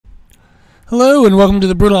Hello and welcome to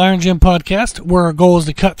the Brutal Iron Gym podcast, where our goal is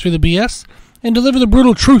to cut through the BS and deliver the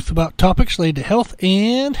brutal truth about topics related to health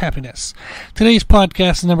and happiness. Today's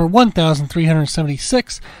podcast is number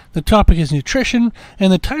 1376. The topic is nutrition,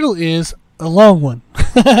 and the title is a long one.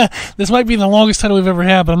 This might be the longest title we've ever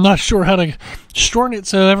had, but I'm not sure how to shorten it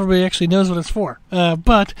so everybody actually knows what it's for.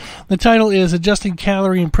 But the title is Adjusting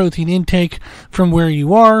Calorie and Protein Intake from Where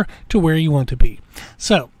You Are to Where You Want to Be.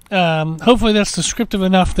 So, hopefully that's descriptive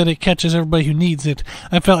enough that it catches everybody who needs it.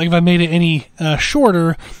 I felt like if I made it any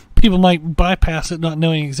shorter, people might bypass it not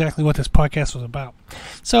knowing exactly what this podcast was about.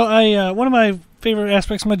 So one of my favorite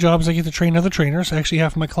aspects of my job is I get to train other trainers. Actually,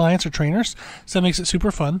 half of my clients are trainers, so that makes it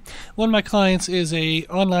super fun. One of my clients is a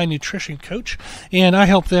online nutrition coach, and I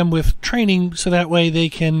help them with training so that way they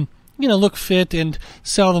can look fit and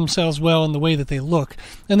sell themselves well in the way that they look.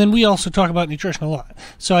 And then we also talk about nutrition a lot.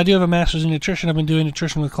 So I do have a master's in nutrition. I've been doing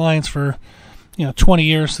nutrition with clients for 20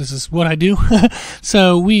 years. This is what I do.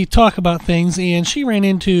 So we talk about things, and she ran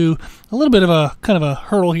into a little bit of a kind of a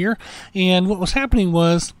hurdle here. And what was happening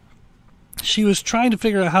was she was trying to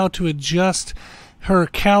figure out how to adjust her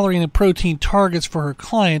calorie and protein targets for her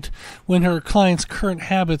client when her client's current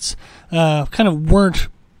habits kind of weren't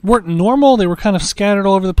normal. They were kind of scattered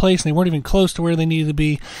all over the place, and they weren't even close to where they needed to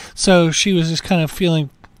be. So she was just kind of feeling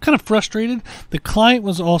frustrated. The client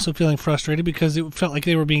was also feeling frustrated because it felt like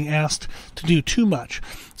they were being asked to do too much.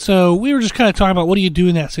 So we were just kind of talking about what do you do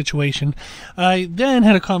in that situation. I then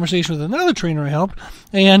had a conversation with another trainer I helped,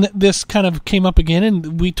 and this kind of came up again,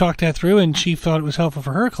 and we talked that through, and she thought it was helpful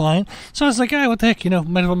for her client. So I was like, what the heck,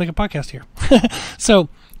 might as well make a podcast here. So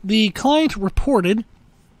the client reported,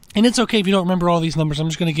 and it's okay if you don't remember all these numbers. I'm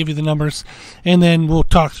just going to give you the numbers, and then we'll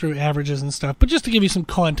talk through averages and stuff. But just to give you some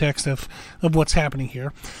context of what's happening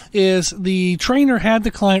here, is the trainer had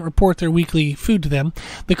the client report their weekly food to them.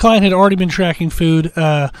 The client had already been tracking food,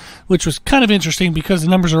 which was kind of interesting because the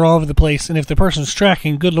numbers are all over the place. And if the person's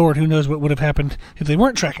tracking, good Lord, who knows what would have happened if they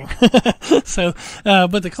weren't tracking.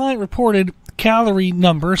 But the client reported calorie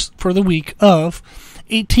numbers for the week of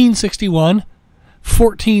 1861,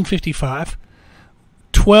 1455,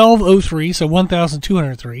 1203, so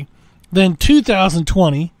 1,203, then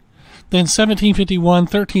 2,020, then 1751,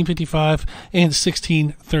 1355, and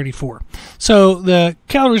 1634. So the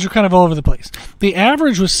calories are kind of all over the place. The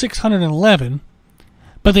average was 611,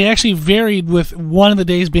 but they actually varied with one of the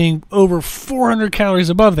days being over 400 calories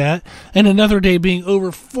above that, and another day being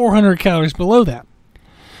over 400 calories below that.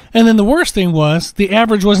 And then the worst thing was the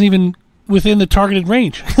average wasn't even within the targeted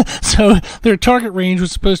range. So their target range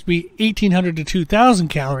was supposed to be 1,800 to 2,000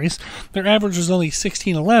 calories. Their average was only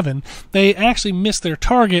 1,611. They actually missed their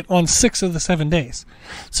target on 6 of the 7 days.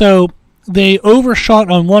 So they overshot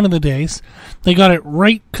on one of the days. They got it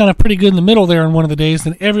right kind of pretty good in the middle there on one of the days,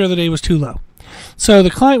 and every other day was too low. So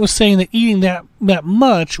the client was saying that eating that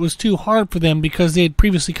much was too hard for them because they had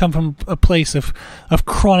previously come from a place of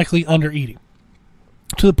chronically under-eating,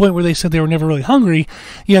 to the point where they said they were never really hungry,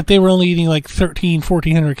 yet they were only eating like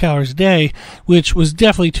 1,400 calories a day, which was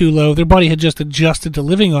definitely too low. Their body had just adjusted to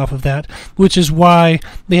living off of that, which is why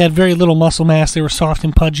they had very little muscle mass. They were soft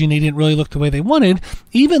and pudgy, and they didn't really look the way they wanted,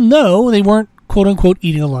 even though they weren't quote-unquote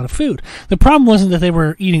eating a lot of food. The problem wasn't that they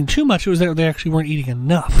were eating too much, it was that they actually weren't eating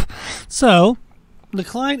enough. So the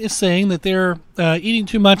client is saying that they're eating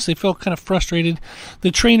too much. They feel kind of frustrated.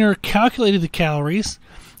 The trainer calculated the calories,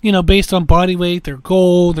 based on body weight, their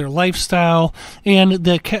goal, their lifestyle, and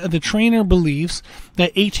the trainer believes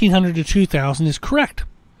that 1,800 to 2,000 is correct.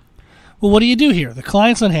 Well, what do you do here? The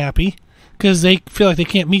client's unhappy because they feel like they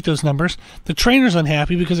can't meet those numbers. The trainer's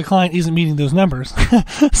unhappy because the client isn't meeting those numbers.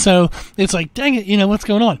 So it's like, dang it, what's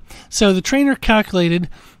going on? So the trainer calculated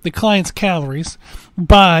the client's calories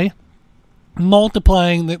by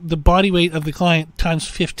multiplying the body weight of the client times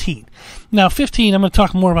 15. Now 15, I'm going to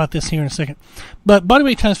talk more about this here in a second, but body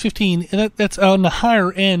weight times 15, that's on the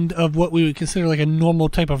higher end of what we would consider like a normal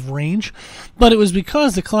type of range, but it was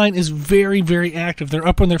because the client is very, very active. They're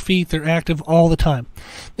up on their feet, they're active all the time,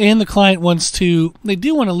 and the client they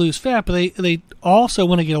do want to lose fat, but they also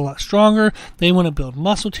want to get a lot stronger. They want to build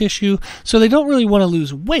muscle tissue, so they don't really want to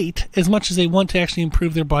lose weight as much as they want to actually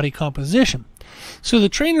improve their body composition. So the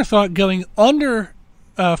trainer thought going under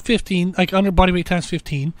 15, like under body weight times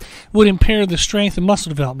 15, would impair the strength and muscle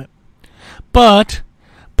development. But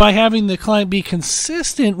by having the client be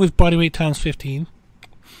consistent with body weight times 15,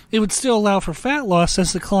 it would still allow for fat loss,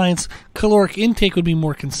 since the client's caloric intake would be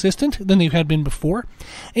more consistent than they had been before,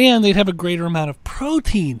 and they'd have a greater amount of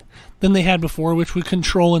protein than they had before, which would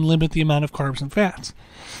control and limit the amount of carbs and fats.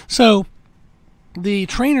 So the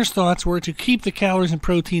trainer's thoughts were to keep the calories and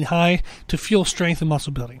protein high to fuel strength and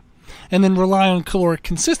muscle building. and then rely on caloric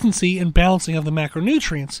consistency and balancing of the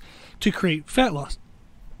macronutrients to create fat loss.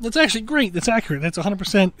 That's actually great. That's accurate. That's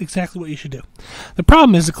 100% exactly what you should do. The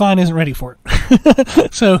problem is the client isn't ready for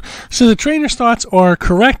it. So the trainer's thoughts are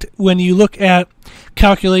correct when you look at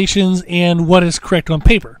calculations and what is correct on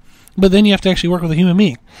paper. But then you have to actually work with a human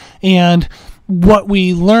being. And what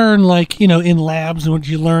we learn, in labs and what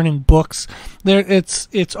you learn in books,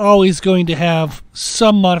 it's always going to have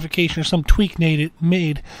some modification or some tweak needed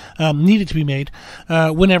to be made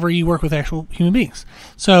whenever you work with actual human beings.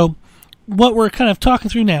 So what we're kind of talking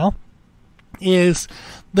through now is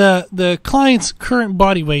the client's current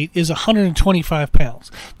body weight is 125 pounds.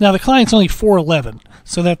 Now the client's only 4'11",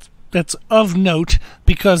 so that's of note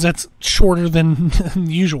because that's shorter than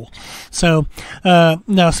usual. So they're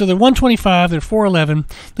 125, they're 4'11".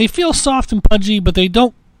 They feel soft and pudgy, but they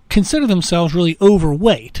don't consider themselves really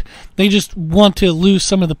overweight. They just want to lose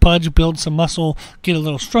some of the pudge, build some muscle, get a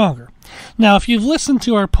little stronger. Now, if you've listened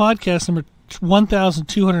to our podcast number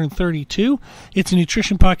 1232, it's a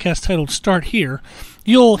nutrition podcast titled Start Here,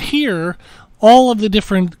 you'll hear all of the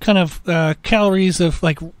different kind of calories of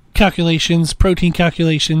calculations, protein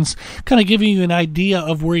calculations, kind of giving you an idea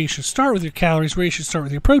of where you should start with your calories, where you should start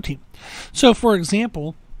with your protein. So, for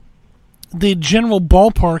example, the general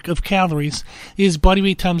ballpark of calories is body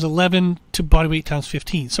weight times 11 to body weight times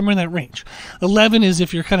 15, somewhere in that range. 11 is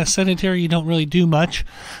if you're kind of sedentary, you don't really do much.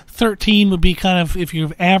 13 would be kind of if you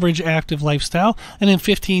have average active lifestyle, and then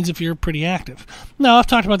 15 is if you're pretty active. Now, I've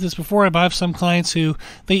talked about this before. I have some clients who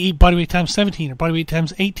they eat body weight times 17 or body weight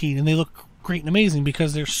times 18, and they look great and amazing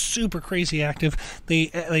because they're super crazy active.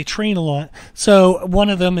 They train a lot. So one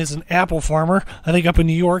of them is an apple farmer, I think up in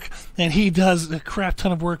New York, and he does a crap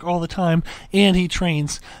ton of work all the time, and he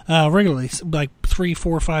trains regularly, like 3,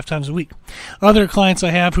 4, 5 times a week. Other clients I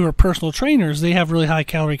have who are personal trainers, they have really high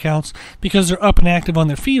calorie counts because they're up and active on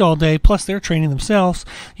their feet all day, plus they're training themselves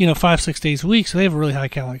 5, 6 days a week, so they have a really high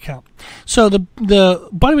calorie count. So the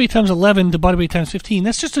body weight times 11 to body weight times 15,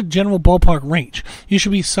 that's just a general ballpark range. You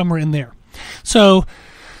should be somewhere in there. So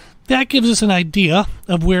that gives us an idea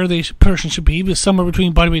of where the person should be, but somewhere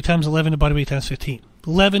between body weight times 11 to body weight times 15.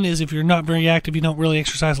 11 is if you're not very active, you don't really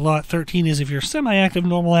exercise a lot. 13 is if you're semi-active,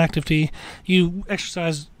 normal activity, you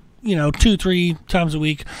exercise 2, 3 times a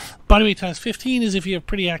week. Body weight times 15 is if you have a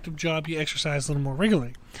pretty active job, you exercise a little more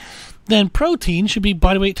regularly. Then protein should be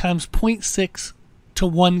body weight times 0.6 to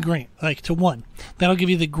 1 gram, to 1. That'll give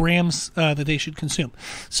you the grams that they should consume.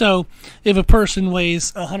 So if a person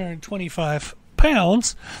weighs 125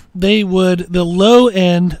 pounds, the low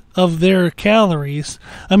end of their calories,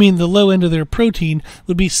 the low end of their protein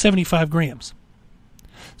would be 75 grams.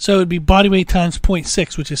 So it would be body weight times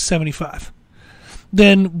 0.6, which is 75.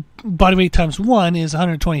 Then body weight times 1 is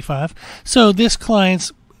 125. So this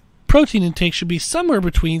client's protein intake should be somewhere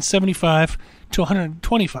between 75 to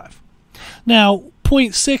 125. Now,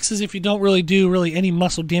 0.6 is if you don't really do any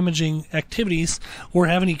muscle damaging activities or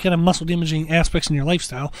have any kind of muscle damaging aspects in your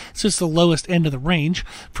lifestyle. It's just the lowest end of the range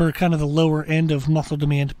for kind of the lower end of muscle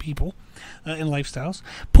demand people in lifestyles.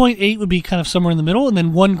 0.8 would be kind of somewhere in the middle, and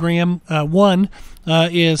then 1 gram,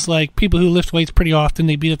 is like people who lift weights pretty often.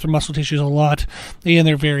 They beat up their muscle tissues a lot, and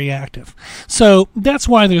they're very active. So that's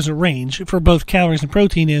why there's a range for both calories and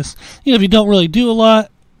protein is, if you don't really do a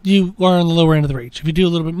lot, you are on the lower end of the range. If you do a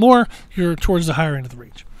little bit more, you're towards the higher end of the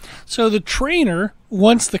range. So the trainer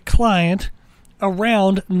wants the client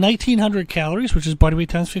around 1,900 calories, which is body weight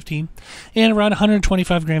times 15, and around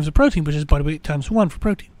 125 grams of protein, which is body weight times 1 for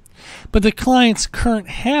protein. But the client's current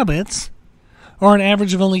habits are an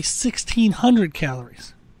average of only 1,600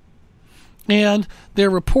 calories. And their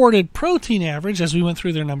reported protein average, as we went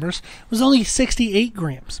through their numbers, was only 68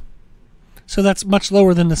 grams. So that's much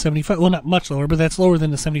lower than the 75. Well, not much lower, but that's lower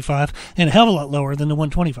than the 75 and a hell of a lot lower than the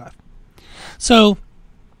 125. So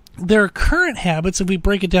their current habits, if we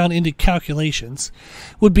break it down into calculations,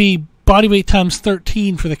 would be body weight times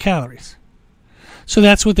 13 for the calories. So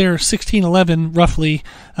that's what their 1611 roughly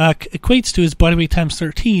equates to, is body weight times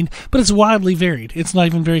 13, but it's wildly varied. It's not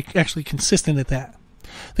even very actually consistent at that.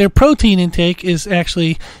 Their protein intake is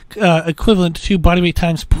actually equivalent to body weight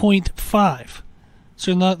times 0.5.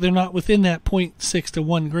 So they're not within that 0.6 to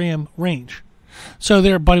 1 gram range. So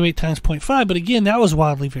they're body weight times 0.5, but again, that was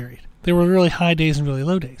wildly varied. There were really high days and really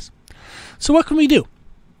low days. So what can we do?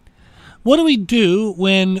 What do we do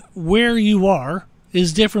when where you are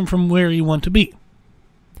is different from where you want to be?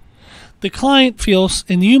 The client feels,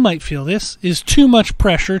 and you might feel this, is too much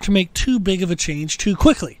pressure to make too big of a change too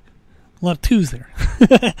quickly. A lot of twos there.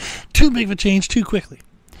 Too big of a change too quickly.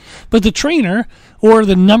 But the trainer, or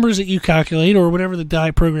the numbers that you calculate, or whatever the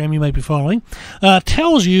diet program you might be following,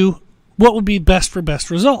 tells you what would be best for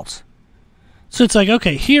best results. So it's like,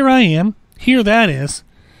 okay, here I am, here that is.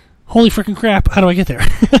 Holy freaking crap, how do I get there?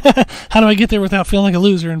 How do I get there without feeling like a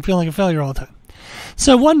loser and feeling like a failure all the time?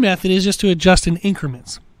 So one method is just to adjust in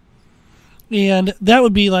increments. And that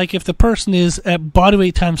would be like if the person is at body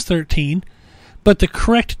weight times 13, but the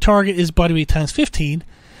correct target is body weight times 15,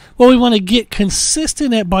 well, we want to get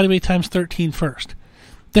consistent at body weight times 13 first.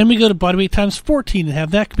 Then we go to body weight times 14 and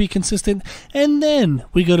have that be consistent. And then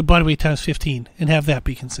we go to body weight times 15 and have that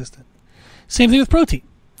be consistent. Same thing with protein.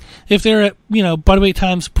 If they're at, body weight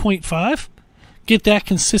times 0.5, get that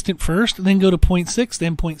consistent first, then go to 0.6,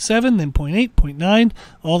 then 0.7, then 0.8, 0.9,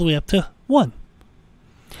 all the way up to 1.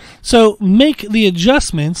 So make the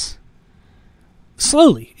adjustments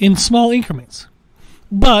slowly in small increments.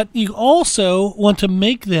 But you also want to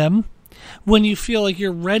make them when you feel like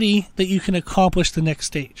you're ready that you can accomplish the next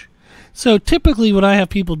stage. So typically what I have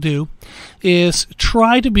people do is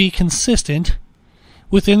try to be consistent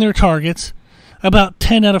within their targets about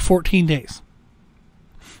 10 out of 14 days.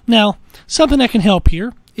 Now, something that can help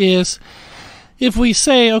here is if we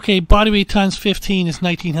say, okay, body weight times 15 is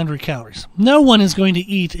 1,900 calories. No one is going to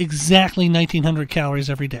eat exactly 1,900 calories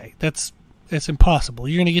every day. That's impossible.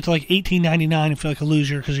 You're going to get to like 1899 and feel like a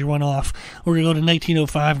loser because you're one off, or you go to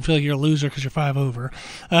 1905 and feel like you're a loser because you're 5 over.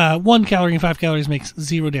 1 calorie and 5 calories makes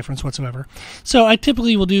zero difference whatsoever. So I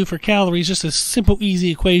typically will do for calories just a simple,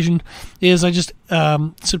 easy equation is I just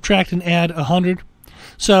subtract and add 100.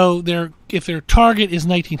 So if their target is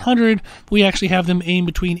 1,900, we actually have them aim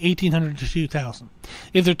between 1,800 to 2,000.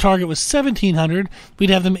 If their target was 1,700, we'd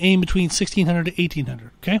have them aim between 1,600 to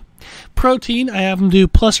 1,800. Okay. Protein, I have them do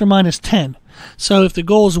plus or minus 10. So if the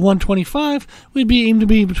goal is 125, we'd be aimed to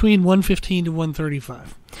be between 115 to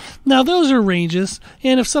 135. Now those are ranges,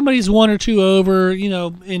 and if somebody's 1 or 2 over,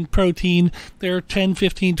 in protein, they're 10,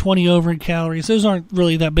 15, 20 over in calories. Those aren't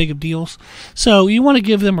really that big of deals. So you want to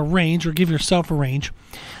give them a range, or give yourself a range,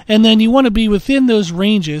 and then you want to be within those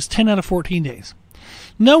ranges 10 out of 14 days.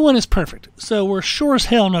 No one is perfect, so we're sure as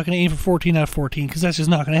hell not going to aim for 14 out of 14 because that's just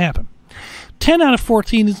not going to happen. 10 out of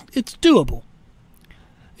 14 it's doable.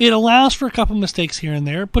 It allows for a couple mistakes here and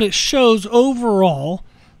there, but it shows overall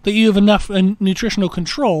that you have enough nutritional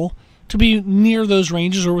control to be near those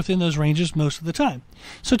ranges or within those ranges most of the time.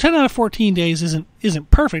 So 10 out of 14 days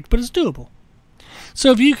isn't perfect, but it's doable.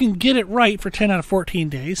 So if you can get it right for 10 out of 14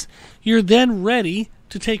 days, you're then ready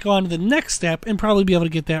to take on the next step and probably be able to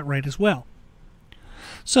get that right as well.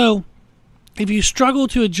 So if you struggle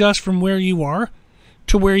to adjust from where you are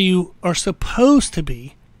to where you are supposed to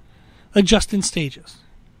be, adjust in stages.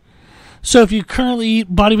 So if you currently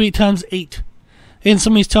eat body weight times 8, and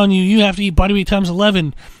somebody's telling you have to eat body weight times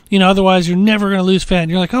 11, otherwise you're never going to lose fat.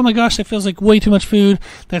 And you're like, oh my gosh, that feels like way too much food.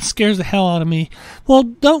 That scares the hell out of me. Well,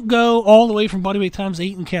 don't go all the way from body weight times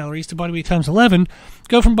 8 in calories to body weight times 11.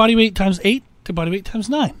 Go from body weight times 8 to body weight times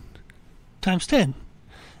 9, times 10,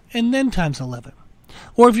 and then times 11.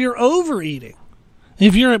 Or if you're overeating,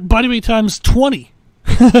 if you're at body weight times 20,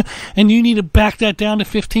 and you need to back that down to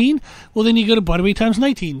 15, well, then you go to body weight times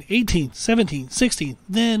 19, 18, 17, 16,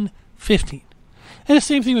 then 15. And the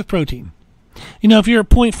same thing with protein. If you're at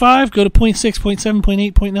 0.5, go to 0.6, 0.7,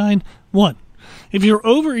 0.8, 0.9, 1. If you're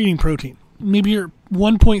overeating protein, maybe you're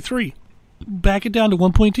 1.3, back it down to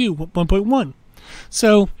 1.2, 1.1.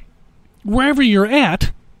 So wherever you're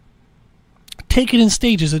at, take it in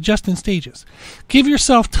stages, adjust in stages. Give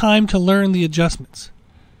yourself time to learn the adjustments.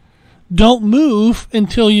 Don't move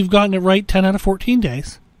until you've gotten it right 10 out of 14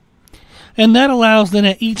 days. And that allows then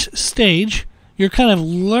at each stage, you're kind of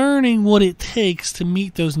learning what it takes to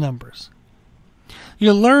meet those numbers.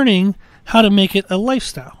 You're learning how to make it a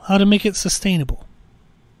lifestyle, how to make it sustainable.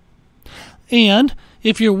 And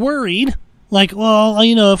if you're worried, like, well,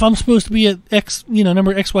 if I'm supposed to be at X,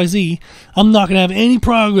 number XYZ, I'm not going to have any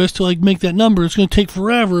progress to make that number. It's going to take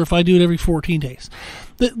forever if I do it every 14 days.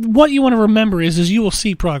 What you want to remember is you will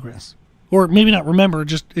see progress. Or maybe not remember,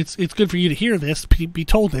 just it's good for you to hear this, be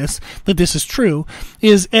told this, that this is true,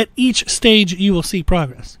 is at each stage you will see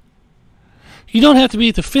progress. You don't have to be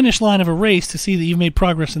at the finish line of a race to see that you've made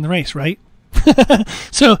progress in the race, right?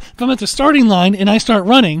 So if I'm at the starting line and I start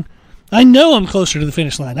running, I know I'm closer to the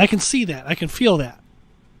finish line. I can see that. I can feel that.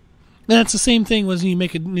 And that's the same thing when you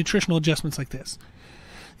make nutritional adjustments like this.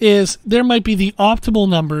 Is there might be the optimal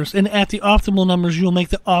numbers, and at the optimal numbers you'll make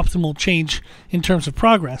the optimal change in terms of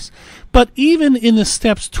progress. But even in the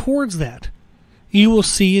steps towards that, you will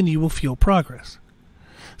see and you will feel progress.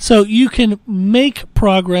 So you can make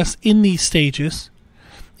progress in these stages,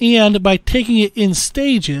 And by taking it in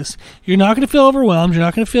stages, you're not going to feel overwhelmed. You're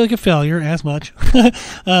not going to feel like a failure as much.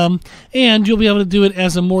 And you'll be able to do it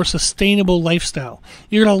as a more sustainable lifestyle.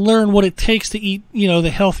 You're going to learn what it takes to eat, the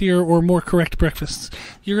healthier or more correct breakfasts.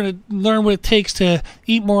 You're going to learn what it takes to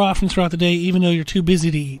eat more often throughout the day, even though you're too busy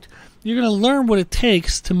to eat. You're going to learn what it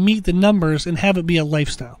takes to meet the numbers and have it be a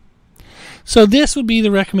lifestyle. So this would be the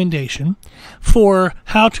recommendation for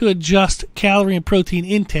how to adjust calorie and protein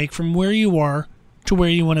intake from where you are to where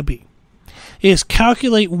you want to be. Is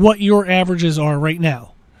calculate what your averages are right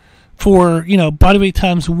now for, body weight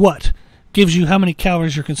times what gives you how many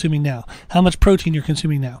calories you're consuming now, how much protein you're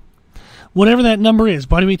consuming now. Whatever that number is,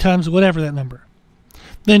 body weight times whatever that number.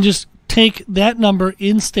 Then just take that number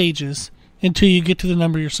in stages until you get to the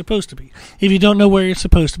number you're supposed to be. If you don't know where you're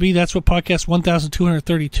supposed to be, that's what podcast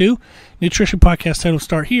 1232, Nutrition Podcast Title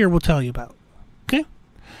Start Here, will tell you about. Okay?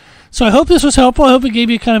 So I hope this was helpful. I hope it gave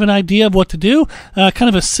you kind of an idea of what to do, kind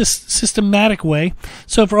of a systematic way.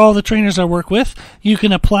 So for all the trainers I work with, you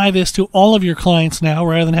can apply this to all of your clients now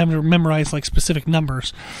rather than having to memorize like specific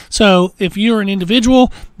numbers. So if you're an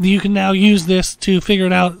individual, you can now use this to figure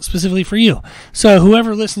it out specifically for you. So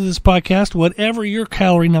whoever listens to this podcast, whatever your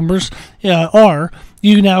calorie numbers are,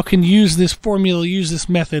 you now can use this formula, use this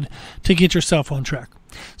method to get yourself on track.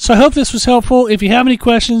 So I hope this was helpful. If you have any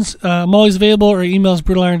questions, I'm always available. Our email is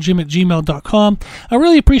brutalirongym@gmail.com. I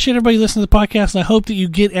really appreciate everybody listening to the podcast, and I hope that you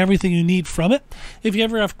get everything you need from it. If you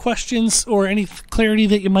ever have questions or any clarity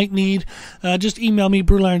that you might need, just email me,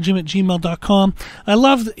 brutalirongym@gmail.com. I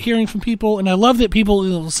love hearing from people, and I love that people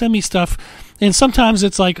will send me stuff. And sometimes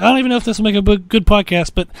it's like, I don't even know if this will make a good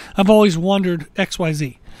podcast, but I've always wondered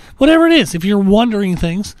XYZ. Whatever it is, if you're wondering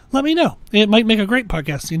things, let me know. It might make a great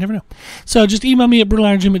podcast. You never know. So just email me at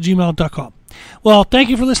brutalirongym@gmail.com. Well, thank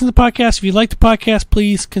you for listening to the podcast. If you like the podcast,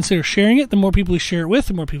 please consider sharing it. The more people we share it with,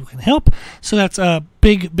 the more people can help. So that's a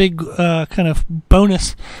big kind of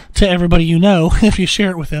bonus to everybody if you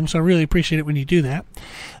share it with them. So I really appreciate it when you do that.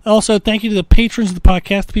 Also, thank you to the patrons of the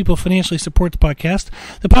podcast, the people who financially support the podcast.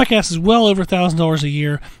 The podcast is well over $1,000 a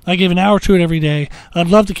year. I give an hour to it every day. I'd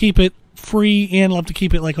love to keep it free and love to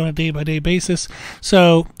keep it like on a day-by-day basis.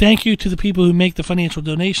 So thank you to the people who make the financial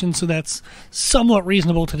donations. So that's somewhat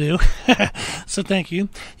reasonable to do. So thank you.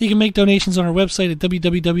 You can make donations on our website at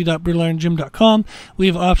www.brutalirongym.com. We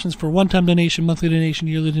have options for one-time donation, monthly donation,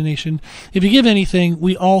 yearly donation. If you give anything,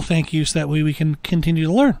 we all thank you so that way we can continue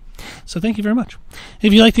to learn. So thank you very much.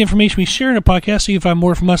 If you like the information we share in a podcast, you can find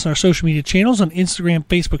more from us on our social media channels on Instagram,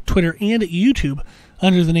 Facebook, Twitter, and YouTube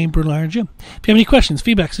under the name Brutal Iron Gym. If you have any questions,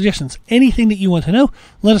 feedback, suggestions, anything that you want to know,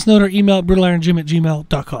 let us know at our email at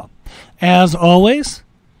brutalirongym@gmail.com. As always,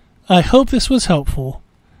 I hope this was helpful,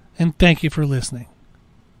 and thank you for listening.